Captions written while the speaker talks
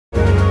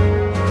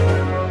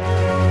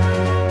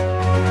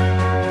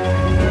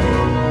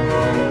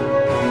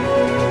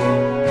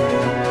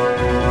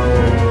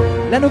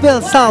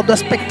nouvelle salle de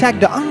spectacle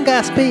de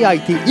Gaspé a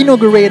été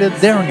inaugurée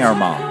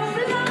dernièrement.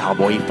 Les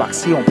Cowboy et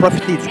Foxy ont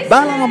profité du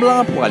bal en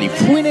blanc pour aller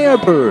fouiner un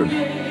peu.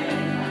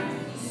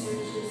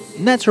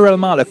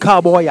 Naturellement, le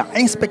cowboy a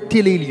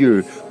inspecté les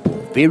lieux pour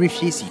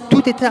vérifier si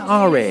tout était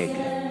en règle.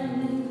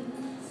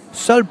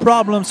 Seul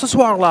problème ce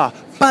soir-là,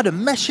 pas de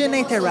machine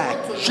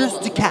interact,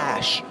 juste du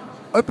cash.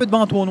 Un peu de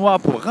vente au noir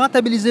pour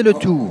rentabiliser le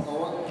tout,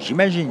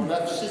 j'imagine.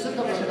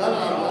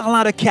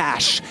 Parlant de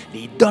cash,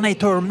 les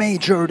donateurs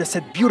majors de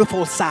cette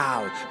beautiful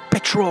salle,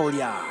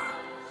 Petrolia,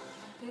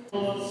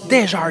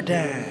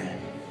 Desjardins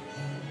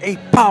et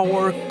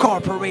Power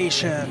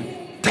Corporation,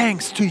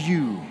 thanks to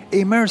you.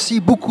 Et merci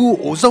beaucoup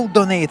aux autres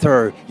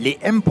donateurs, les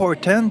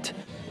importants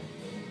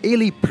et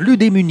les plus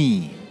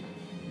démunis.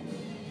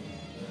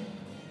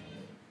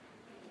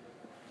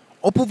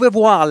 On pouvait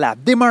voir la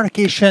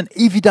démarcation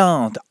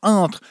évidente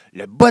entre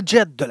le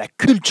budget de la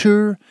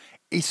culture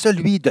et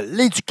celui de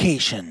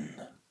l'éducation.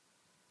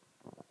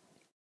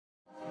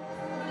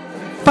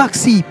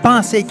 Foxy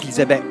pensait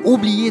qu'ils avaient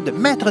oublié de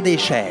mettre des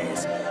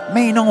chaises.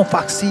 Mais non,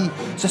 Foxy,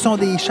 ce sont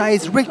des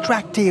chaises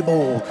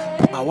retractable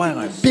pour avoir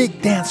un big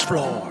dance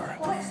floor.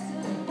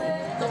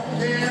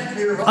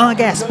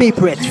 Gaspé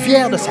peut être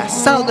fier de sa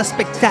salle de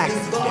spectacle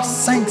de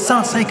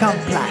 550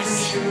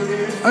 places.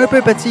 Un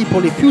peu petit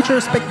pour les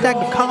futurs spectacles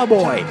de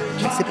Cowboy,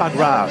 mais c'est pas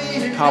grave.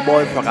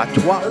 Cowboy fera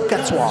 3 ou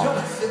 4 soirs.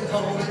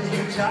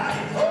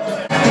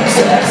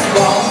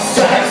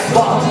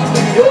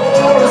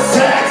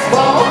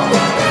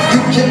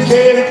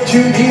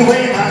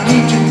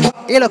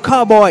 Et le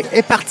Cowboy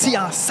est parti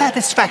en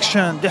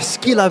satisfaction de ce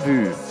qu'il a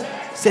vu.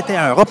 C'était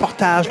un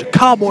reportage de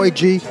Cowboy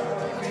Jay,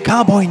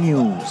 Cowboy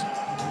News.